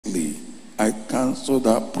I cancel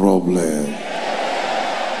that problem.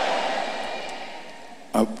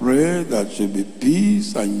 I pray that there should be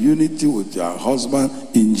peace and unity with your husband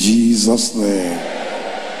in Jesus' name.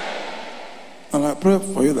 And I pray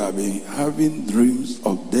for you that have been having dreams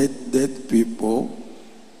of dead people.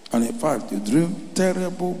 And in fact, you dream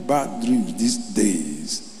terrible, bad dreams these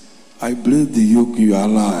days. I break the yoke you are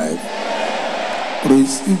alive.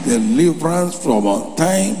 Receive deliverance from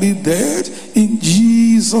untimely death in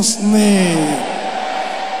Jesus' name.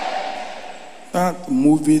 That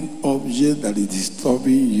moving object that is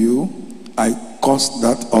disturbing you, I curse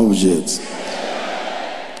that object.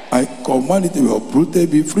 I command it to be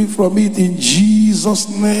uprooted, be free from it in Jesus'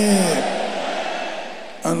 name.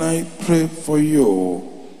 And I pray for you.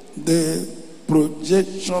 The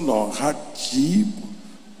projection of hardship,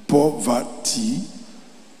 poverty,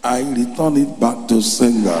 I return it back to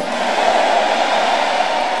sender.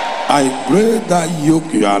 I break that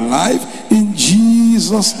yoke in your life in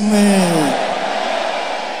Jesus' name.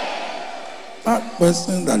 That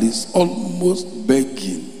person that is almost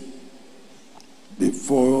begging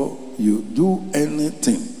before you do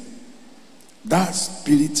anything, that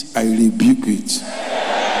spirit, I rebuke it.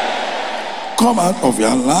 Come out of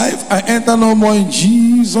your life and enter no more in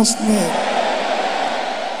Jesus' name.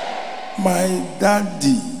 My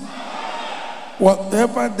daddy,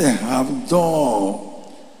 whatever they have done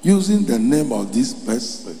using the name of this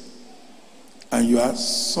person, and you are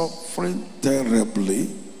suffering terribly,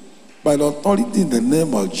 by the authority in the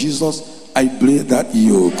name of Jesus, I break that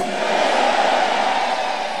yoke.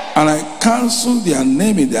 And I cancel their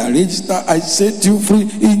name in their register. I set you free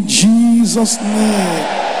in Jesus' name.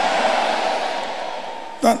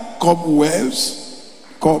 That cobwebs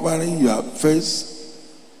covering your face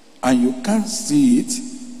and you can't see it,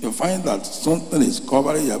 you find that something is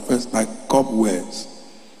covering your face like cobwebs.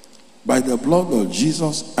 By the blood of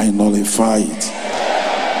Jesus, I nullify it.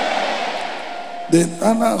 The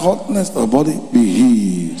internal hotness of the body be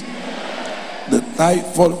healed. The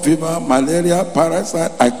typhoid fever, malaria,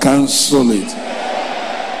 parasite, I cancel it.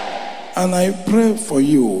 And I pray for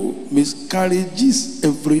you, miscarriages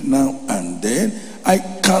every now and then, I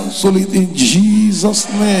cancel it in Jesus'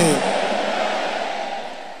 name.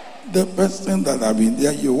 The person that have been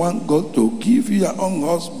there, you want God to give you your own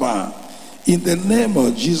husband. In the name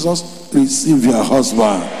of Jesus, receive your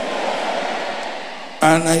husband.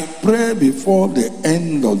 And I pray before the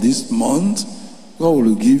end of this month, God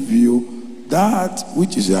will give you that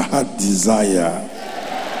which is your heart desire.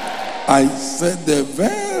 I said the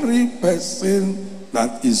very person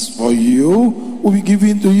that is for you will be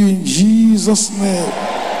given to you in Jesus' name.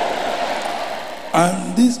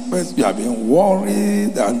 And this person, you have been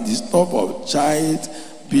worried and disturbed of child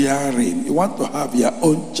bearing. You want to have your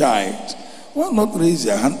own child. Why not raise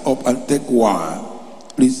your hand up and take one?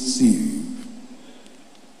 Receive.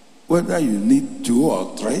 Whether you need 2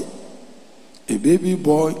 or 3, a baby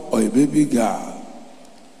boy or a baby girl,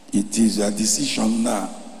 it is your decision now.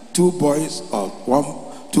 2 boys or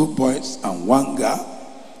 2 boys and 1 girl,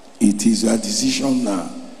 it is your decision now.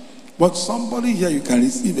 But somebody here, you can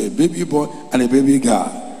receive a baby boy and a baby girl.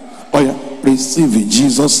 Oh yeah, receive in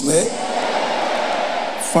Jesus' name.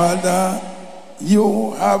 Father,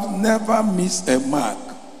 you have never missed a mark.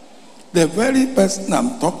 The very person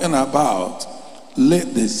I'm talking about,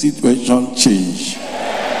 let the situation change.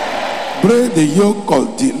 Break the yoke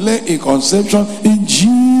of delay in conception in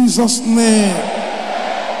Jesus' name.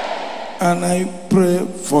 And I pray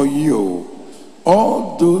for you.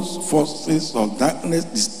 All those forces of darkness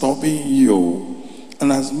disturbing you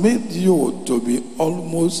and has made you to be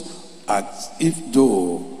almost as if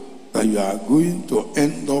though that you are going to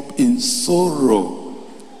end up in sorrow,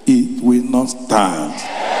 it will not stand.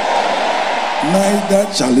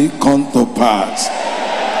 Neither shall it come to pass.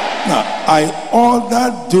 Now, I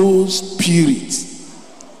order those spirits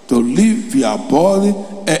to leave your body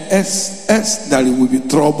as that it will be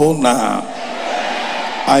trouble now.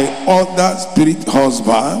 I order spirit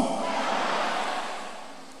husband,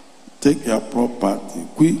 take your property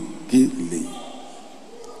quickly.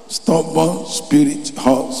 Stubborn spirit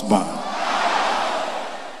husband,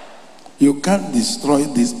 you can't destroy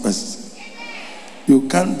this person. You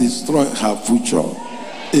can't destroy her future.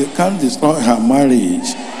 You can't destroy her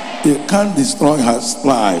marriage. You can't destroy her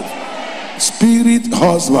life. Spirit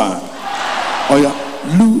husband, or you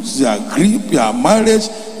lose your grip, your marriage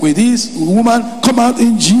with this woman, come out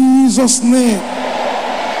in Jesus' name.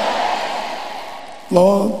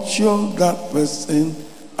 Lord, show that person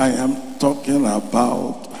I am talking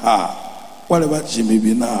about her, whatever she may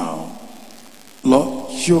be now.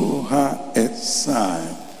 Lord, show her a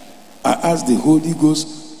sign. I ask the Holy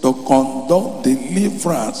Ghost, to conduct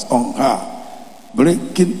deliverance on her,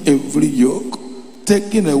 breaking every yoke,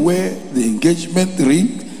 taking away the engagement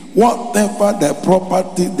ring, whatever the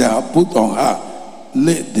property they have put on her,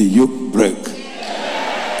 let the yoke break.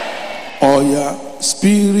 Or your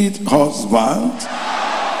spirit husband,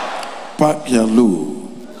 pack your load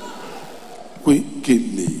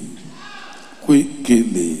quickly,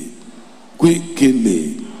 quickly,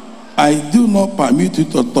 quickly. I do not permit you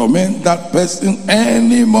to torment that person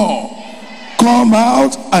anymore. Come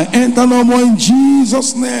out and enter no more in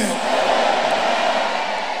Jesus' name.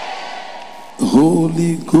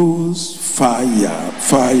 Holy Ghost fire,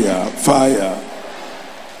 fire, fire.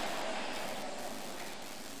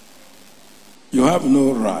 You have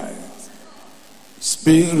no right.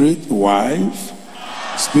 Spirit wife,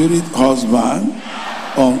 spirit husband,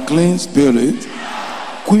 unclean spirit,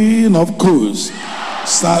 queen of course,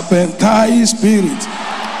 serpentine spirit,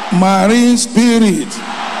 marine spirit,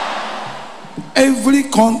 every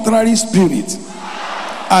contrary spirit.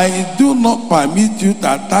 I do not permit you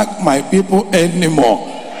to attack my people anymore.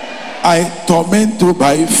 I torment you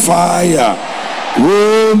by fire.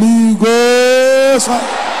 Holy Ghost.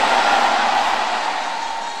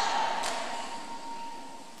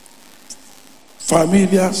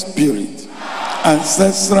 Familiar spirit,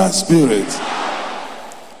 ancestral spirit,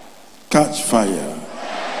 catch fire.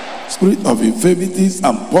 Spirit of infirmities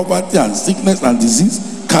and poverty and sickness and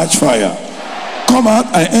disease, catch fire. Come out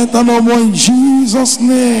and enter no more in Jesus'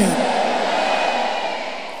 name.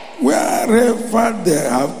 Wherever they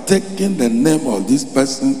have taken the name of this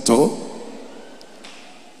person to,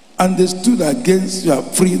 and they stood against your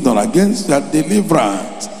freedom, against your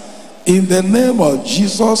deliverance, in the name of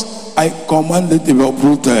Jesus, I command it to be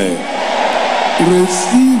uprooted.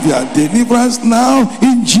 Receive your deliverance now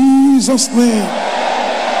in Jesus' name.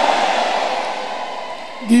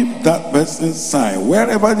 Give that person sign,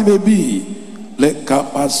 wherever they may be. Let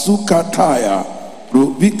kapasuka taya,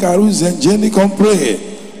 rubikarus engeni compre,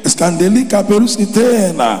 scandelika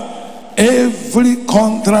peruskitena. Every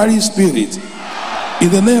contrary spirit, in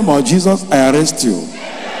the name of Jesus, I arrest you.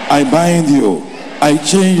 I bind you. I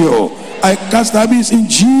change you. I cast abyss in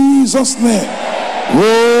Jesus' name.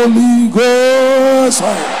 Holy Ghost.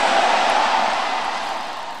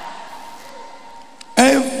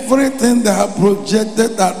 Everything that have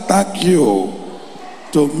projected attack you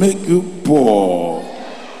to make you poor,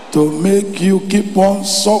 to make you keep on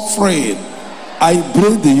suffering, I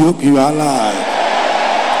break the yoke in your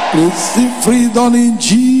life. Receive freedom in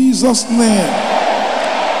Jesus' name.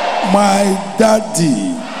 My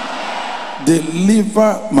daddy,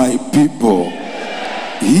 deliver my people,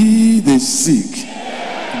 heal the sick,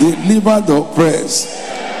 deliver the oppressed,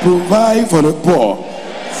 provide for the poor,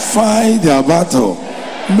 fight their battle,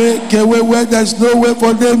 make a way where there's no way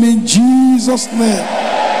for them in Jesus' name.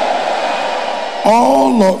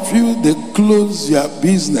 All of you, they close your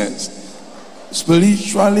business.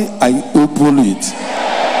 Spiritually, I open it.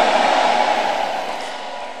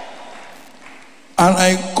 And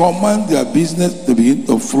I command their business to begin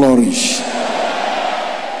to flourish.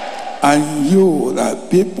 And you, that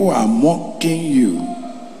people are mocking you,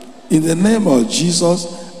 in the name of Jesus,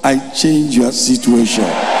 I change your situation.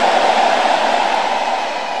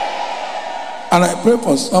 And I pray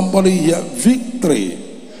for somebody here, victory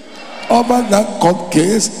over that court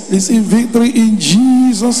case. Receive victory in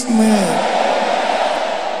Jesus' name.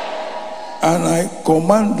 And I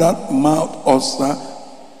command that mouth ulcer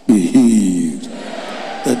be healed.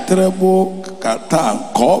 The terrible catarrh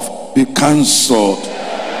and cough be cancelled.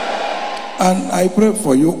 And I pray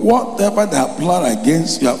for you, whatever they have planned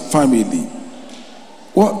against your family,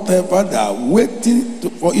 whatever they are waiting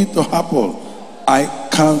for it to happen, I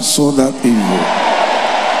cancel that evil.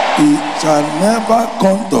 It shall never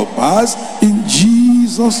come to pass in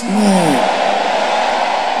Jesus' name.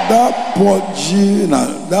 That purging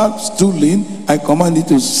and that stooling, I command it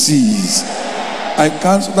to cease. I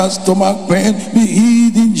cancel that stomach pain, be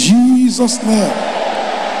healed in Jesus' name.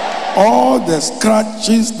 All the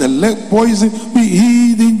scratches, the leg poison, be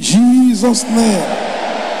healed in Jesus' name.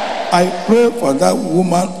 I pray for that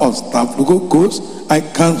woman of Staphylococcus. I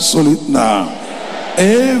cancel it now.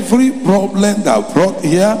 Every problem that brought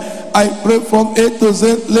here, I pray from A to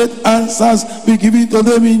Z, let answers be given to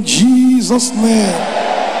them in Jesus' name.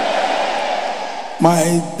 My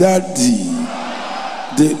daddy,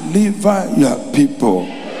 deliver your people.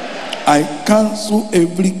 I cancel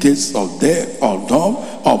every case of death or dumb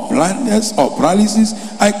or blindness or paralysis.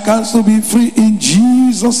 I cancel, be free in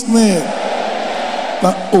Jesus' name.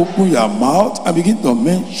 Now open your mouth and begin to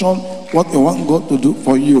mention what you want God to do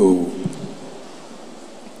for you.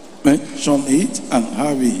 Mention it and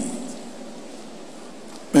have it.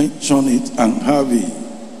 Mention it and have it.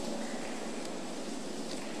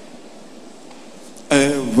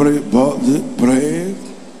 Everybody pray.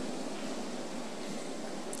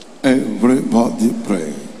 Everybody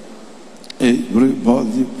pray.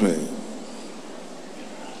 Everybody pray.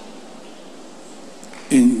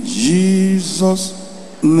 In Jesus'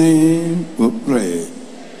 name we pray.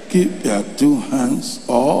 Keep your two hands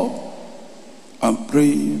up and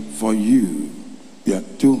pray for you. Your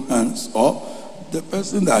two hands up. The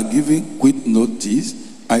person that are giving quit notice,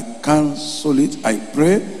 I cancel it. I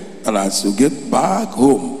pray that as you get back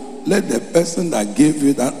home, let the person that gave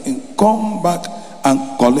you that come back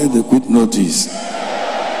and collect the quit notice.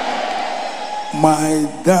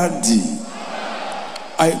 My daddy,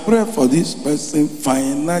 I pray for this person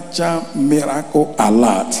financial miracle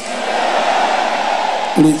alert.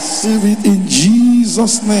 Receive it in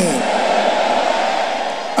Jesus' name.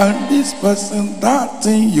 And this person, that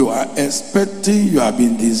thing you are expecting, you have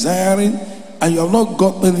been desiring, and you have not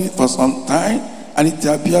gotten it for some time, and it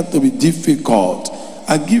appears to be difficult.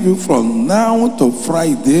 I give you from now to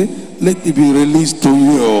Friday, let it be released to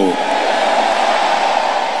you.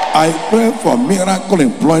 I pray for miracle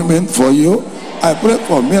employment for you. I pray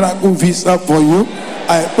for miracle visa for you.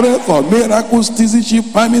 I pray for miracle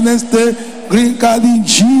citizenship, permanent stay, green card in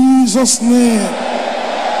Jesus' name.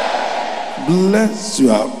 Bless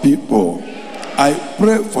your people. I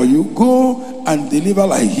pray for you. Go and deliver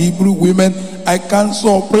like Hebrew women. I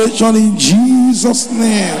cancel operation in Jesus'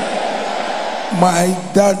 name. My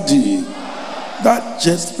daddy, that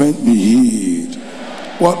chest pain be healed.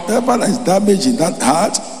 Whatever is damaged in that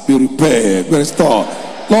heart, be repaired, be restored.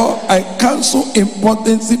 Lord, I cancel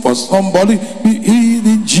impotency for somebody, be healed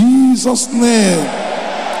in Jesus' name.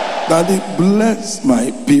 Daddy, bless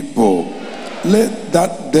my people. Let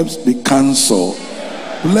that depth be cancelled.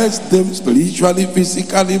 Bless them spiritually,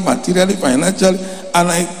 physically, materially, financially. And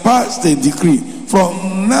I pass the decree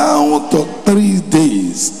from now to 3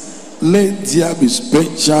 days. Let there be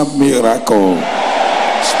special miracle,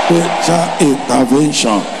 special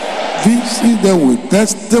intervention. Visit them with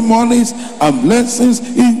testimonies and blessings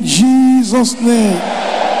in Jesus' name.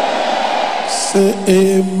 Say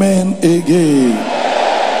amen again.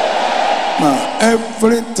 Now,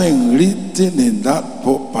 everything written in that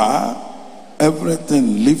paper,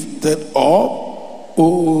 everything lifted up,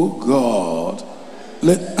 oh God,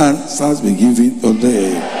 let answers be given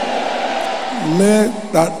today.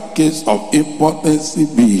 Let that case of impotency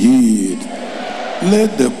be healed.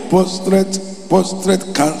 Let the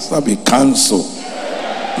prostate cancer be cancelled.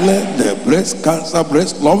 Let the breast cancer,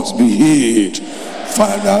 breast lumps be healed.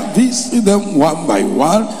 Father, visit them one by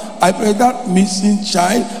one. I pray that missing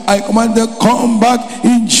child, I command them come back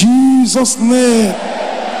in Jesus' name.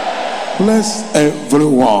 Bless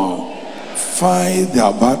everyone. Fight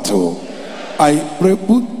their battle. I pray,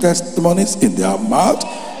 put testimonies in their mouth,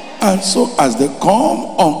 and so as they come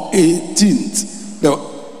on 18th,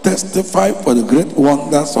 they'll testify for the great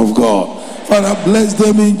wonders of God. Father, bless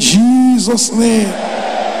them in Jesus' name.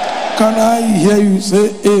 Can I hear you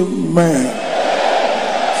say amen?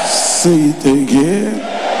 Say it again.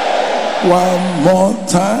 One more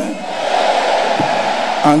time.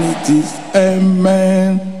 And it is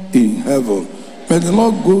amen in heaven. May the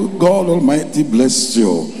Lord God Almighty bless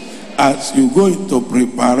you as you go into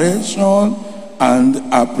preparation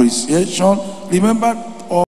and appreciation. Remember